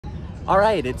All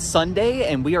right, it's Sunday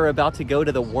and we are about to go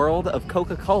to the World of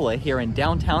Coca-Cola here in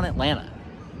downtown Atlanta.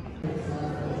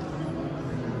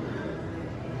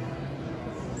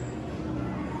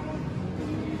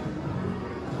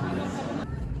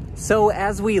 So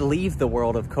as we leave the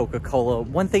World of Coca-Cola,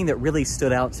 one thing that really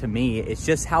stood out to me is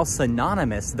just how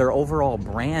synonymous their overall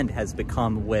brand has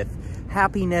become with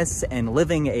happiness and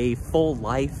living a full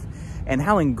life, and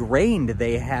how ingrained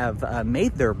they have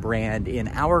made their brand in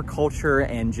our culture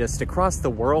and just across the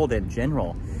world in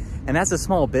general. And as a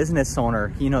small business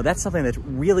owner, you know, that's something that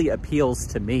really appeals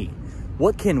to me.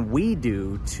 What can we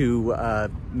do to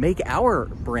make our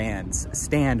brands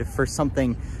stand for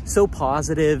something so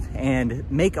positive and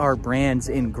make our brands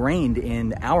ingrained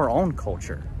in our own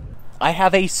culture? I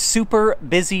have a super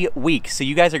busy week, so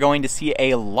you guys are going to see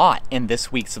a lot in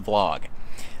this week's vlog.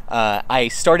 I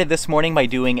started this morning by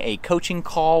doing a coaching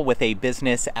call with a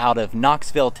business out of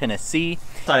Knoxville, Tennessee.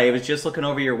 I was just looking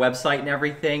over your website and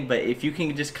everything, but if you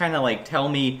can just kind of like tell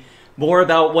me more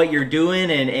about what you're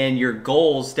doing and your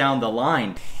goals down the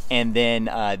line. And then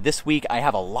this week I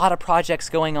have a lot of projects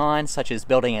going on, such as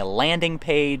building a landing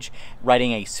page,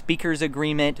 writing a speakers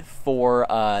agreement for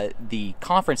the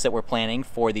conference that we're planning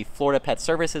for the Florida Pet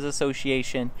Services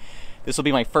Association. This will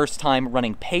be my first time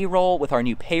running payroll with our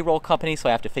new payroll company, so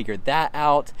I have to figure that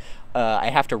out. I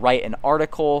have to write an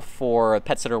article for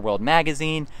Pet Sitter World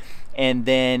magazine. And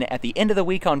then at the end of the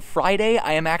week on Friday,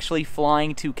 I am actually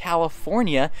flying to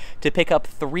California to pick up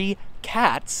 3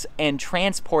 cats and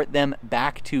transport them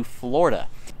back to Florida.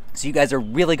 So you guys are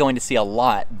really going to see a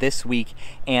lot this week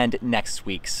and next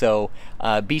week. So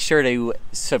be sure to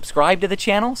subscribe to the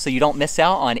channel so you don't miss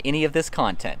out on any of this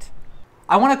content.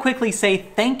 I want to quickly say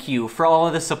thank you for all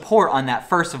of the support on that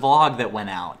first vlog that went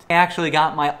out. I actually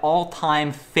got my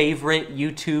all-time favorite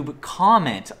YouTube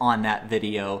comment on that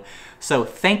video. So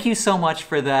thank you so much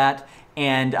for that.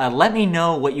 And let me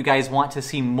know what you guys want to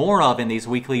see more of in these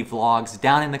weekly vlogs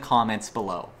down in the comments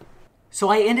below. So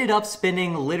I ended up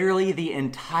spending literally the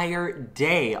entire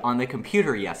day on the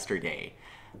computer yesterday.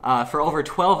 For over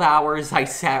 12 hours, I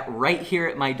sat right here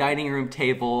at my dining room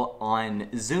table on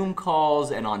Zoom calls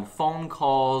and on phone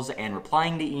calls and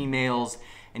replying to emails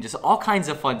and just all kinds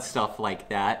of fun stuff like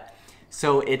that.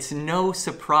 So it's no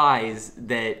surprise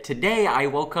that today I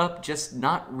woke up just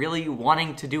not really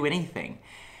wanting to do anything.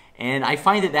 And I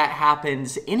find that that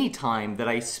happens anytime that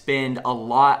I spend a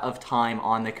lot of time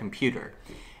on the computer.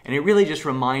 And it really just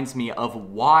reminds me of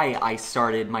why I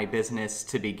started my business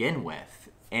to begin with.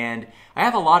 And I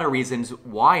have a lot of reasons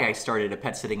why I started a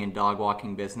pet sitting and dog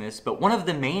walking business, but one of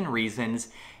the main reasons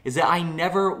is that I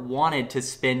never wanted to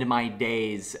spend my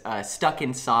days stuck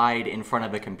inside in front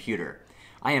of a computer.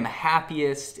 I am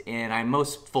happiest and I'm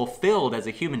most fulfilled as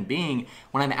a human being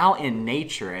when I'm out in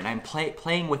nature and I'm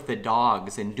playing with the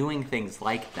dogs and doing things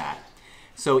like that.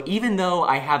 So even though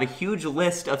I have a huge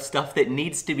list of stuff that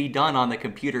needs to be done on the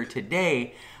computer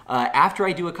today, after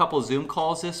I do a couple Zoom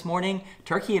calls this morning,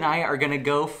 Turkey and I are going to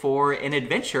go for an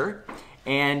adventure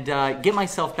and get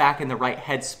myself back in the right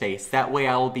headspace. That way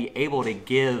I will be able to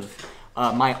give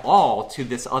my all to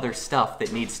this other stuff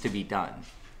that needs to be done.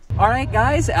 All right,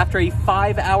 guys, after a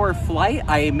 5-hour flight,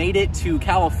 I made it to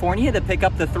California to pick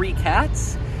up the 3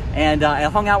 cats. And I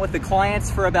hung out with the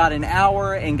clients for about an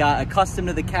hour and got accustomed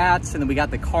to the cats, and then we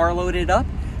got the car loaded up,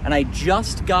 and I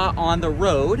just got on the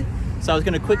road. So I was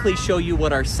gonna quickly show you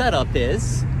what our setup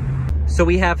is. So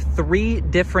we have 3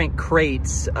 different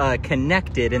crates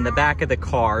connected in the back of the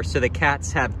car. So the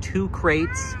cats have 2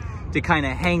 crates to kind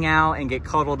of hang out and get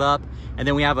cuddled up. And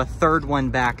then we have a 3rd one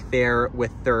back there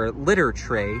with their litter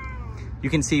tray. You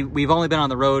can see we've only been on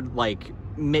the road like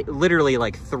literally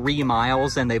like 3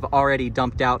 miles, and they've already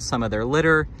dumped out some of their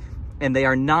litter, and they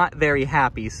are not very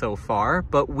happy so far,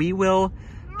 but we will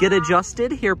get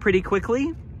adjusted here pretty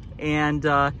quickly, and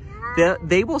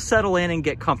they will settle in and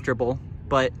get comfortable,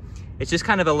 but it's just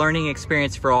kind of a learning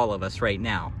experience for all of us right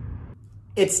now.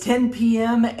 It's 10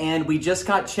 p.m. and we just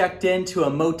got checked into a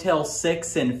Motel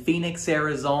 6 in Phoenix,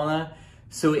 Arizona.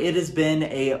 So it has been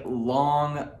a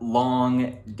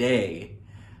long day.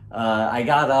 I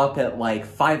got up at like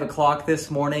 5 o'clock this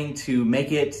morning to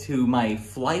make it to my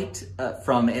flight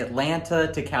from Atlanta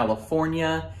to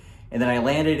California. And then I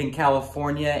landed in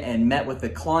California and met with the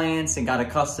clients and got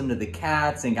accustomed to the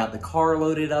cats and got the car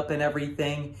loaded up and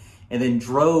everything. And then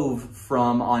drove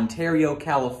from Ontario,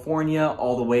 California,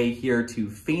 all the way here to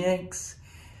Phoenix.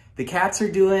 The cats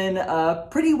are doing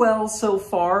pretty well so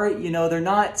far. You know, they're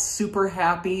not super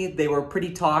happy. They were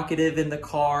pretty talkative in the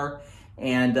car,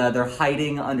 and they're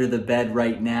hiding under the bed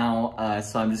right now.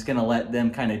 So I'm just gonna let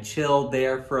them kind of chill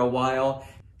there for a while.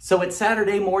 So it's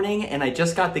Saturday morning and I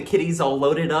just got the kitties all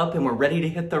loaded up and we're ready to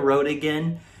hit the road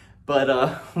again.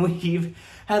 But we've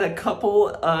had a couple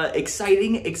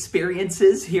exciting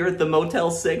experiences here at the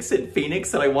Motel 6 in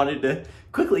Phoenix that I wanted to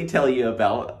quickly tell you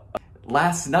about.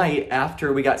 Last night,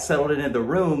 after we got settled into the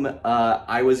room,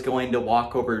 I was going to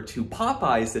walk over to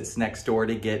Popeyes that's next door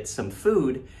to get some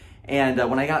food. And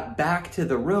when I got back to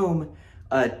the room,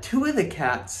 two of the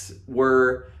cats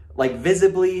were like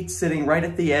visibly sitting right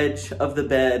at the edge of the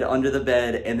bed, under the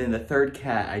bed, and then the third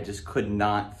cat I just could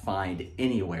not find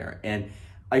anywhere. And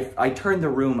I turned the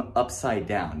room upside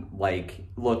down, like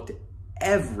looked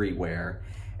everywhere,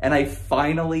 and I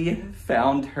finally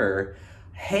found her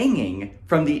hanging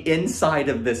from the inside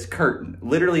of this curtain,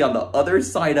 literally on the other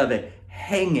side of it,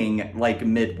 hanging like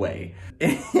midway.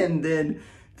 And then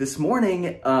this morning,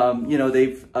 you know,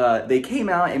 they came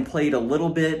out and played a little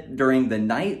bit during the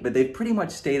night, but they've pretty much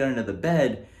stayed under the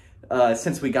bed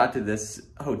since we got to this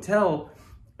hotel.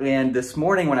 And this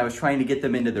morning when I was trying to get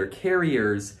them into their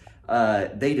carriers,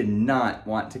 they did not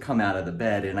want to come out of the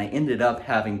bed. And I ended up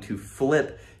having to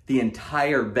flip the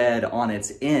entire bed on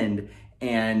its end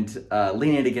and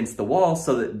lean it against the wall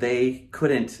so that they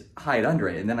couldn't hide under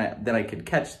it. And then I could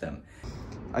catch them.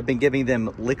 I've been giving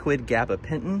them liquid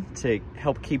gabapentin to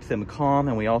help keep them calm,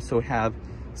 and we also have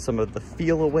some of the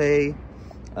Feel Away,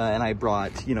 and I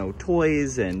brought, you know,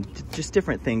 toys and just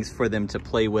different things for them to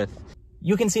play with.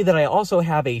 You can see that I also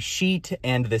have a sheet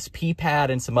and this pee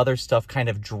pad and some other stuff kind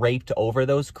of draped over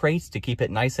those crates to keep it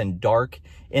nice and dark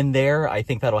in there. I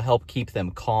think that'll help keep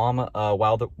them calm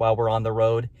while we're on the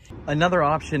road. Another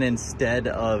option, instead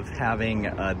of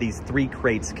having these 3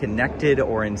 crates connected,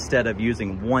 or instead of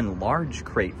using one large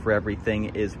crate for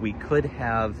everything, is we could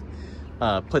have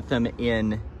put them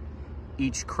in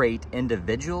each crate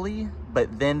individually,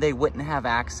 but then they wouldn't have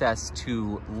access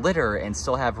to litter and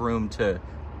still have room to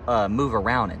move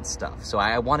around and stuff. So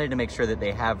I wanted to make sure that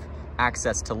they have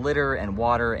access to litter and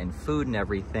water and food and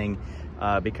everything,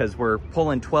 because we're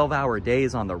pulling 12-hour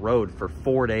days on the road for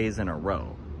 4 days in a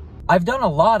row. I've done a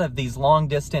lot of these long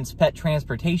distance pet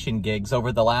transportation gigs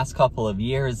over the last couple of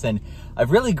years, and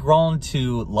I've really grown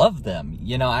to love them.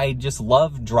 You know, I just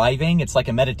love driving. It's like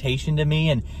a meditation to me,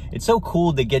 and it's so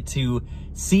cool to get to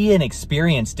see and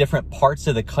experience different parts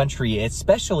of the country,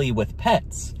 especially with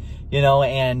pets. You know,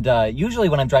 and usually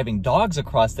when I'm driving dogs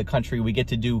across the country, we get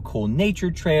to do cool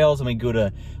nature trails and we go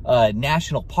to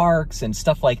national parks and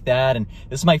stuff like that. And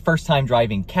this is my first time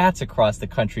driving cats across the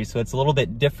country, so it's a little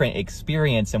bit different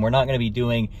experience, and we're not going to be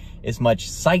doing as much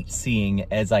sightseeing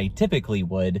as I typically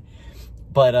would.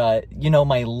 But, you know,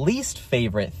 my least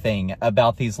favorite thing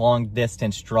about these long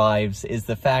distance drives is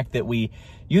the fact that we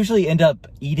usually end up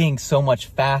eating so much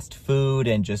fast food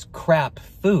and just crap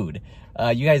food.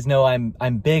 You guys know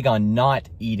I'm big on not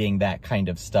eating that kind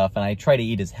of stuff, and I try to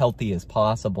eat as healthy as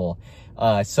possible.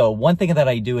 So one thing that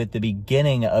I do at the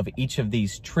beginning of each of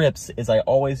these trips is I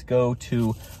always go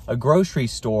to a grocery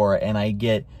store and I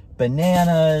get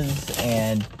bananas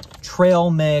and trail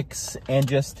mix and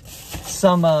just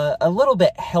some a little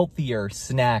bit healthier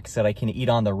snacks that I can eat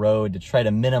on the road to try to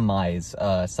minimize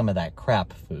some of that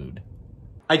crap food.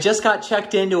 I just got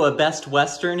checked into a Best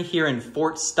Western here in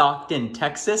Fort Stockton,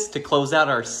 Texas to close out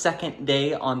our second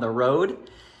day on the road.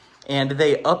 And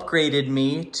they upgraded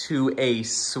me to a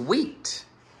suite.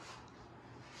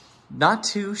 Not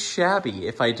too shabby,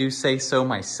 if I do say so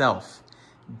myself.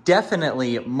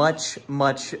 Definitely much,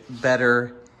 much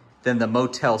better than the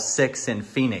Motel 6 in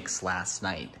Phoenix last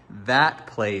night. That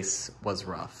place was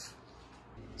rough.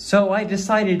 So I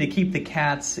decided to keep the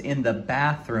cats in the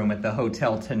bathroom at the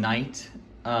hotel tonight.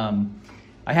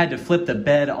 I had to flip the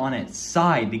bed on its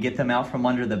side to get them out from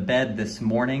under the bed this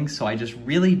morning, so I just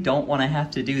really don't want to have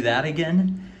to do that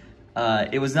again.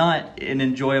 It was not an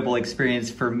enjoyable experience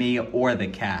for me or the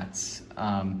cats.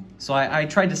 So I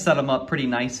tried to set them up pretty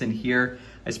nice in here.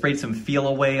 I sprayed some Feel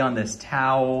Away on this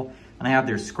towel, and I have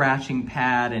their scratching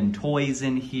pad and toys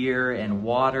in here and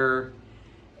water.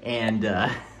 And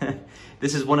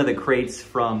this is one of the crates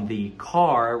from the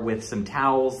car with some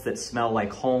towels that smell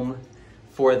like home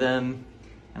for them,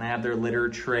 and I have their litter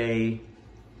tray.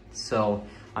 So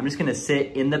I'm just gonna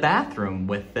sit in the bathroom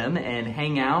with them and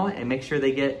hang out and make sure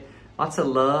they get lots of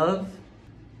love.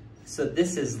 So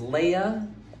this is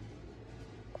Leia.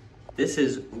 This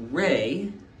is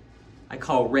Ray. I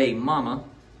call Ray Mama.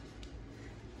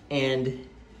 And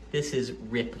this is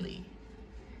Ripley.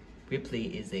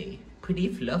 Ripley is a pretty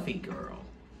fluffy girl.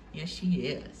 Yes, she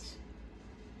is.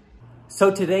 So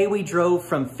today we drove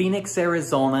from Phoenix,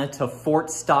 Arizona to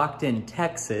Fort Stockton,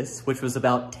 Texas, which was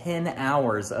about 10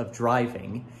 hours of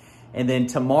driving. And then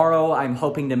tomorrow, I'm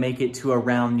hoping to make it to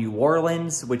around New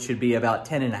Orleans, which should be about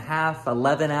 10 and a half,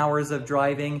 11 hours of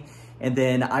driving. And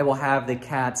then I will have the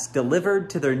cats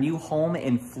delivered to their new home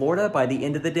in Florida by the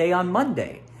end of the day on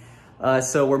Monday.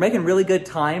 So we're making really good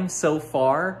time so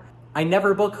far. I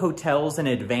never book hotels in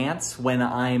advance when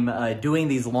I'm doing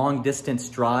these long distance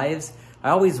drives.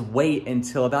 I always wait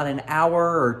until about an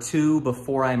hour or two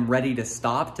before I'm ready to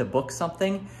stop to book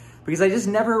something, because I just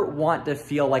never want to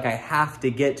feel like I have to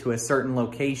get to a certain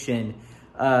location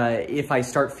if I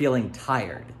start feeling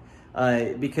tired.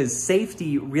 Because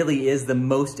safety really is the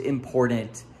most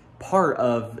important part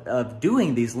of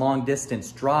doing these long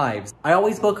distance drives. I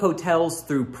always book hotels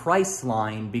through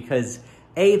Priceline because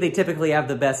A, they typically have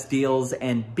the best deals,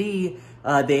 and B,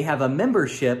 they have a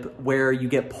membership where you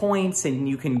get points and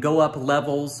you can go up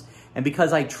levels. And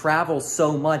because I travel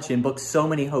so much and book so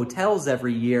many hotels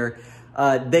every year,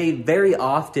 they very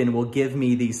often will give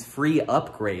me these free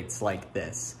upgrades like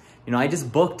this. You know, I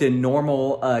just booked a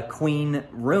normal queen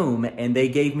room and they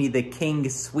gave me the king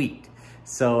suite.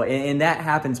 So, and that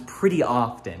happens pretty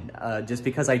often just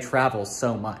because I travel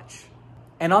so much.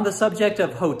 And on the subject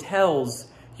of hotels,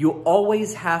 you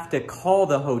always have to call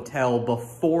the hotel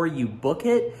before you book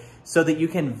it so that you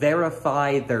can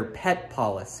verify their pet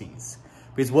policies.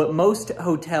 Because what most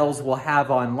hotels will have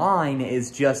online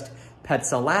is just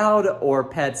pets allowed or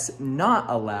pets not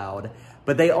allowed,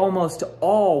 but they almost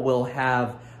all will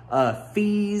have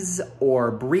fees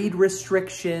or breed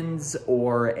restrictions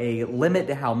or a limit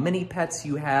to how many pets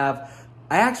you have.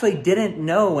 I actually didn't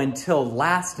know until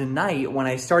last night when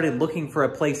I started looking for a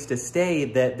place to stay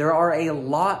that there are a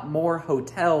lot more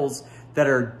hotels that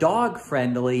are dog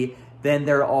friendly than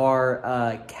there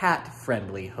are cat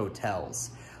friendly hotels.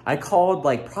 I called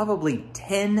like probably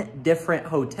 10 different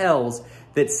hotels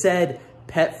that said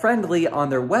pet friendly on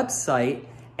their website,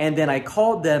 and then I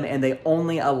called them and they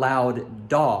only allowed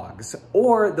dogs,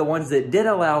 or the ones that did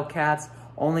allow cats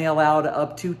only allowed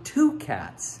up to 2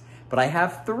 cats, but I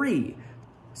have 3.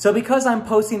 So because I'm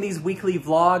posting these weekly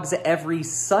vlogs every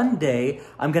Sunday,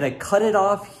 I'm gonna cut it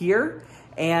off here,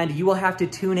 and you will have to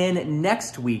tune in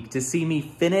next week to see me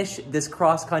finish this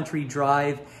cross-country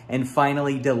drive and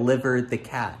finally deliver the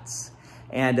cats.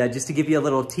 And just to give you a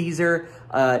little teaser,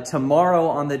 tomorrow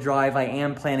on the drive, I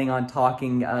am planning on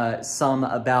talking some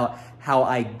about how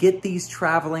I get these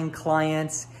traveling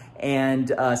clients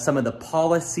and some of the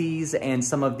policies and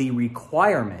some of the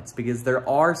requirements, because there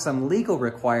are some legal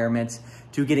requirements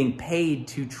to getting paid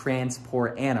to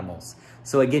transport animals.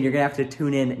 So again, you're gonna have to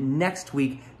tune in next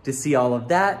week to see all of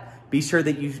that. Be sure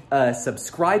that you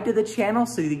subscribe to the channel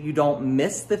so that you don't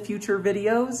miss the future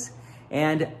videos.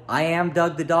 And I am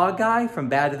Doug the Dog Guy from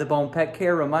Bad to the Bone Pet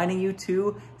Care, reminding you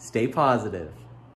to stay positive.